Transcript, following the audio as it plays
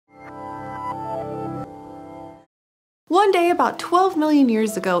One day about 12 million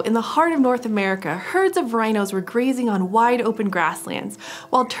years ago, in the heart of North America, herds of rhinos were grazing on wide open grasslands,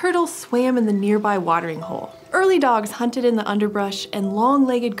 while turtles swam in the nearby watering hole. Early dogs hunted in the underbrush, and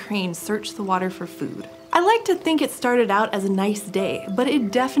long-legged cranes searched the water for food. I like to think it started out as a nice day, but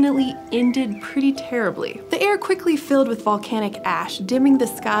it definitely ended pretty terribly. The air quickly filled with volcanic ash, dimming the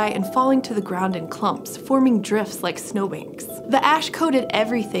sky and falling to the ground in clumps, forming drifts like snowbanks. The ash coated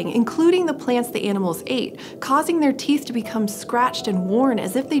everything, including the plants the animals ate, causing their teeth to become scratched and worn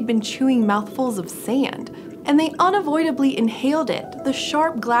as if they'd been chewing mouthfuls of sand. And they unavoidably inhaled it, the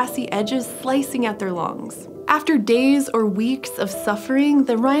sharp, glassy edges slicing at their lungs. After days or weeks of suffering,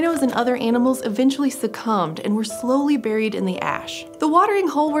 the rhinos and other animals eventually succumbed and were slowly buried in the ash. The watering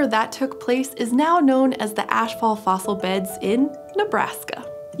hole where that took place is now known as the Ashfall fossil beds in Nebraska.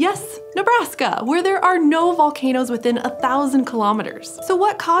 Yes, Nebraska, where there are no volcanoes within 1,000 kilometers. So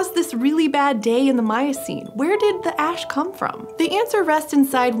what caused this really bad day in the Miocene? Where did the ash come from? The answer rests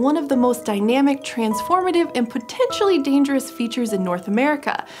inside one of the most dynamic, transformative, and potentially dangerous features in North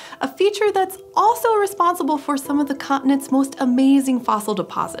America, a feature that's also responsible for some of the continent's most amazing fossil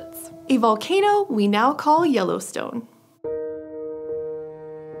deposits. A volcano we now call Yellowstone.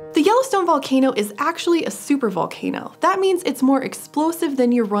 The Yellowstone volcano is actually a supervolcano. That means it's more explosive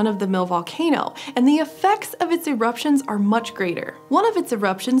than your run-of-the-mill volcano, and the effects of its eruptions are much greater. One of its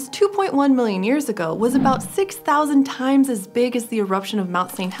eruptions, 2.1 million years ago, was about 6,000 times as big as the eruption of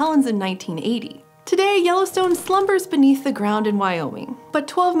Mount St. Helens in 1980. Today, Yellowstone slumbers beneath the ground in Wyoming. But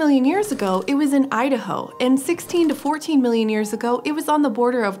 12 million years ago, it was in Idaho, and 16 to 14 million years ago, it was on the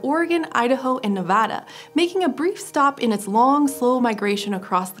border of Oregon, Idaho, and Nevada, making a brief stop in its long, slow migration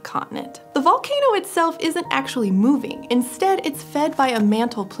across the continent. The volcano itself isn't actually moving. Instead, it's fed by a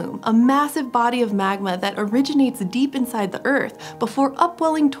mantle plume, a massive body of magma that originates deep inside the earth before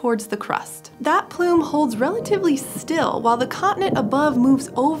upwelling towards the crust. That plume holds relatively still while the continent above moves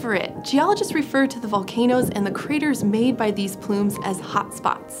over it. Geologists refer to the volcanoes and the craters made by these plumes as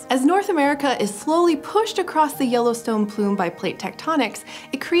hotspots. As North America is slowly pushed across the Yellowstone plume by plate tectonics,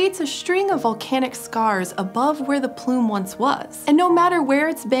 it creates a string of volcanic scars above where the plume once was. And no matter where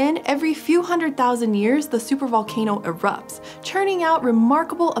it's been, every few 100,000 years the supervolcano erupts, churning out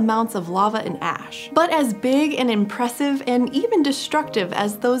remarkable amounts of lava and ash. But as big and impressive and even destructive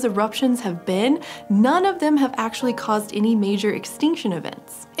as those eruptions have been, none of them have actually caused any major extinction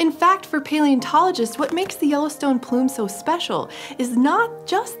events. In fact, for paleontologists, what makes the Yellowstone plume so special is not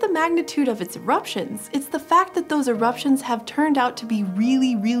just the magnitude of its eruptions, it's the fact that those eruptions have turned out to be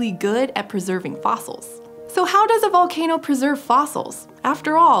really good at preserving fossils. So how does a volcano preserve fossils?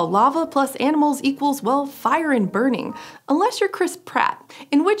 After all, lava plus animals equals, well, fire and burning, unless you're Chris Pratt,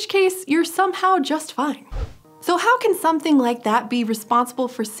 in which case you're somehow just fine. So how can something like that be responsible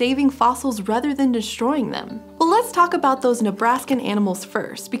for saving fossils rather than destroying them? Well, let's talk about those Nebraskan animals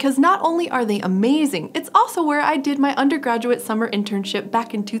first, because not only are they amazing, it's also where I did my undergraduate summer internship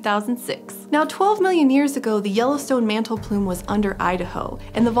back in 2006. Now, 12 million years ago, the Yellowstone mantle plume was under Idaho,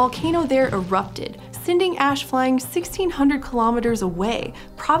 and the volcano there erupted, sending ash flying 1,600 kilometers away,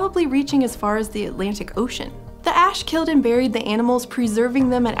 probably reaching as far as the Atlantic Ocean. The ash killed and buried the animals,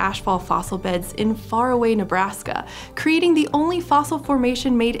 preserving them at Ashfall fossil beds in faraway Nebraska, creating the only fossil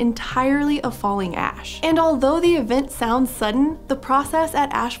formation made entirely of falling ash. And although the event sounds sudden, the process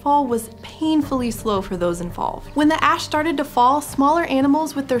at Ashfall was painfully slow for those involved. When the ash started to fall, smaller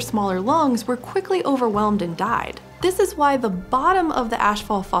animals with their smaller lungs were quickly overwhelmed and died. This is why the bottom of the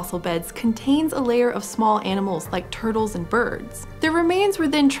Ashfall fossil beds contains a layer of small animals like turtles and birds. Their remains were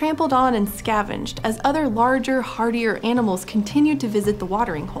then trampled on and scavenged as other larger, hardier animals continued to visit the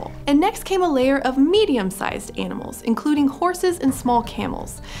watering hole. And next came a layer of medium-sized animals, including horses and small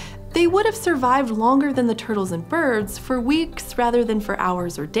camels. They would have survived longer than the turtles and birds for weeks rather than for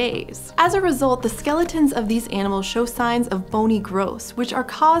hours or days. As a result, the skeletons of these animals show signs of bony growths, which are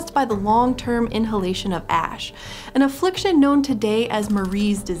caused by the long-term inhalation of ash, an affliction known today as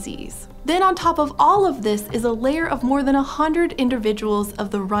Marie's disease. Then on top of all of this is a layer of more than 100 individuals of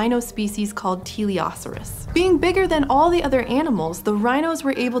the rhino species called Teleoceras. Being bigger than all the other animals, the rhinos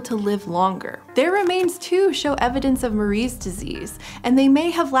were able to live longer. Their remains too show evidence of Marie's disease, and they may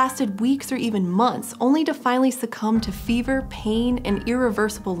have lasted weeks or even months, only to finally succumb to fever, pain, and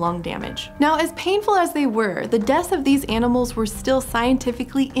irreversible lung damage. Now, as painful as they were, the deaths of these animals were still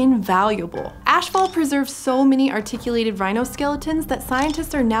scientifically invaluable. Ashfall preserves so many articulated rhino skeletons that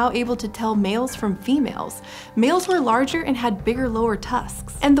scientists are now able to tell males from females. Males were larger and had bigger lower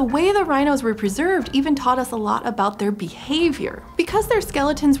tusks. And the way the rhinos were preserved even taught us a lot about their behavior. Because their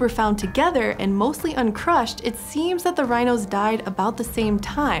skeletons were found together and mostly uncrushed, it seems that the rhinos died about the same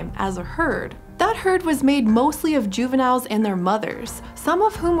time as a herd. That That herd was made mostly of juveniles and their mothers, some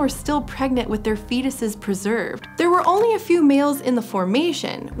of whom were still pregnant with their fetuses preserved. There were only a few males in the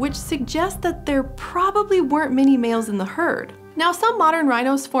formation, which suggests that there probably weren't many males in the herd. Now, some modern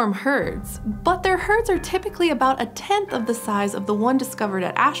rhinos form herds, but their herds are typically about a tenth of the size of the one discovered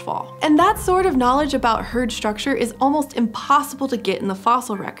at Ashfall. And that sort of knowledge about herd structure is almost impossible to get in the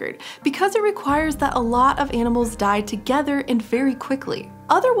fossil record, because it requires that a lot of animals died together and very quickly.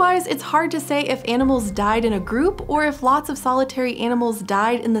 Otherwise, it's hard to say if animals died in a group or if lots of solitary animals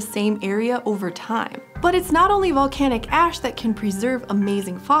died in the same area over time. But it's not only volcanic ash that can preserve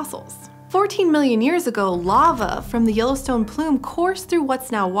amazing fossils. 14 million years ago, lava from the Yellowstone plume coursed through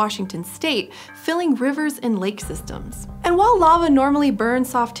what's now Washington state, filling rivers and lake systems. And while lava normally burns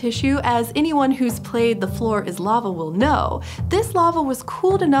soft tissue, as anyone who's played The Floor is Lava will know, this lava was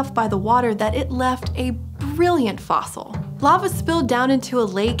cooled enough by the water that it left a brilliant fossil. Lava spilled down into a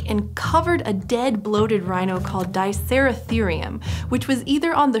lake and covered a dead, bloated rhino called Diceratherium, which was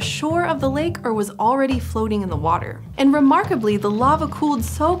either on the shore of the lake or was already floating in the water. And remarkably, the lava cooled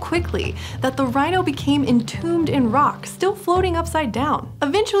so quickly that the rhino became entombed in rock, still floating upside down.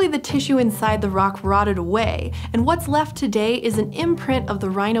 Eventually, the tissue inside the rock rotted away, and what's left today is an imprint of the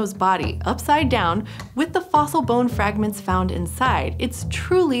rhino's body, upside down, with the fossil bone fragments found inside. It's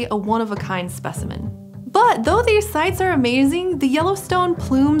truly a one-of-a-kind specimen. But though these sites are amazing, the Yellowstone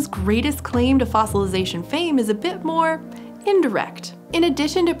plume's greatest claim to fossilization fame is a bit more indirect. In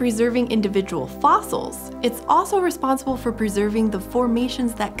addition to preserving individual fossils, it's also responsible for preserving the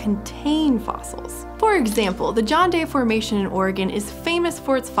formations that contain fossils. For example, the John Day Formation in Oregon is famous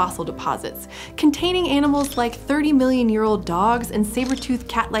for its fossil deposits, containing animals like 30-million-year-old dogs and saber-toothed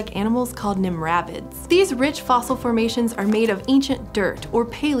cat-like animals called nimravids. These rich fossil formations are made of ancient dirt, or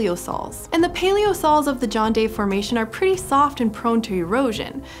paleosols. And the paleosols of the John Day Formation are pretty soft and prone to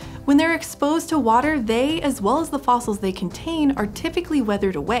erosion. When they're exposed to water, they, as well as the fossils they contain, are typically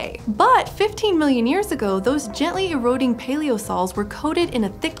weathered away. But 15 million years ago, those gently eroding paleosols were coated in a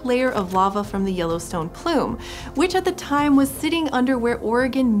thick layer of lava from the Yellowstone plume, which at the time was sitting under where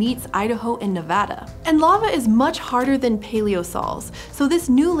Oregon meets Idaho and Nevada. And lava is much harder than paleosols, so this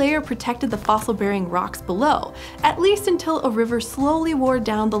new layer protected the fossil-bearing rocks below, at least until a river slowly wore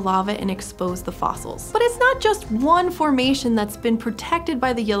down the lava and exposed the fossils. But it's not just one formation that's been protected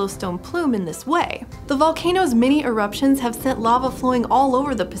by the Yellowstone plume in this way. The volcano's many eruptions have sent lava flowing all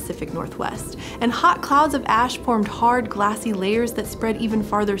over the Pacific Northwest, and hot clouds of ash formed hard, glassy layers that spread even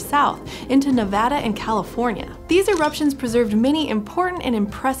farther south, into Nevada and California. These eruptions preserved many important and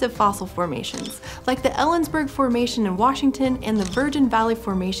impressive fossil formations, like the Ellensburg Formation in Washington and the Virgin Valley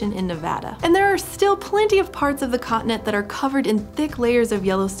Formation in Nevada. And there are still plenty of parts of the continent that are covered in thick layers of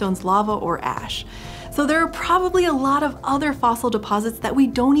Yellowstone's lava or ash. So there are probably a lot of other fossil deposits that we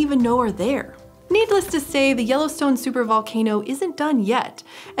don't even know are there. Needless to say, the Yellowstone supervolcano isn't done yet.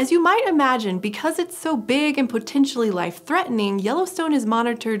 As you might imagine, because it's so big and potentially life-threatening, Yellowstone is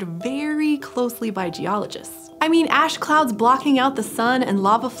monitored very closely by geologists. I mean, ash clouds blocking out the sun and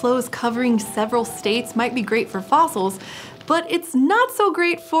lava flows covering several states might be great for fossils, but it's not so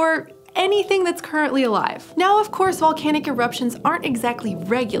great for anything that's currently alive. Now, of course, volcanic eruptions aren't exactly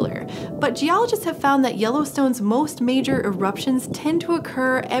regular, but geologists have found that Yellowstone's most major eruptions tend to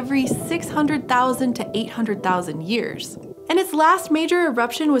occur every 600,000 to 800,000 years. And its last major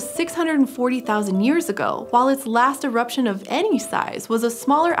eruption was 640,000 years ago, while its last eruption of any size was a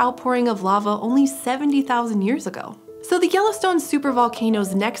smaller outpouring of lava only 70,000 years ago. So the Yellowstone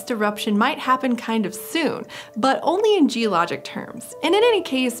supervolcano's next eruption might happen kind of soon, but only in geologic terms. And in any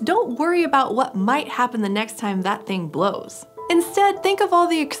case, don't worry about what might happen the next time that thing blows. Instead, think of all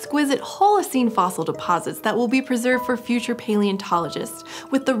the exquisite Holocene fossil deposits that will be preserved for future paleontologists,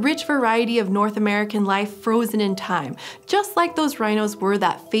 with the rich variety of North American life frozen in time, just like those rhinos were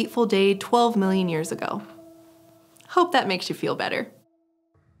that fateful day 12 million years ago. Hope that makes you feel better.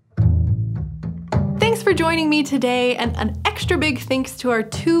 Thanks for joining me today, and an extra big thanks to our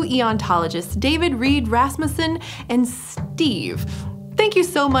two eontologists, David Reid Rasmussen and Steve. Thank you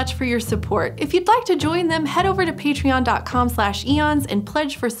so much for your support. If you'd like to join them, head over to patreon.com/eons and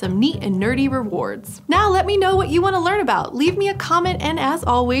pledge for some neat and nerdy rewards. Now let me know what you want to learn about. Leave me a comment, and as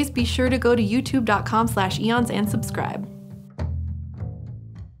always, be sure to go to youtube.com/eons and subscribe.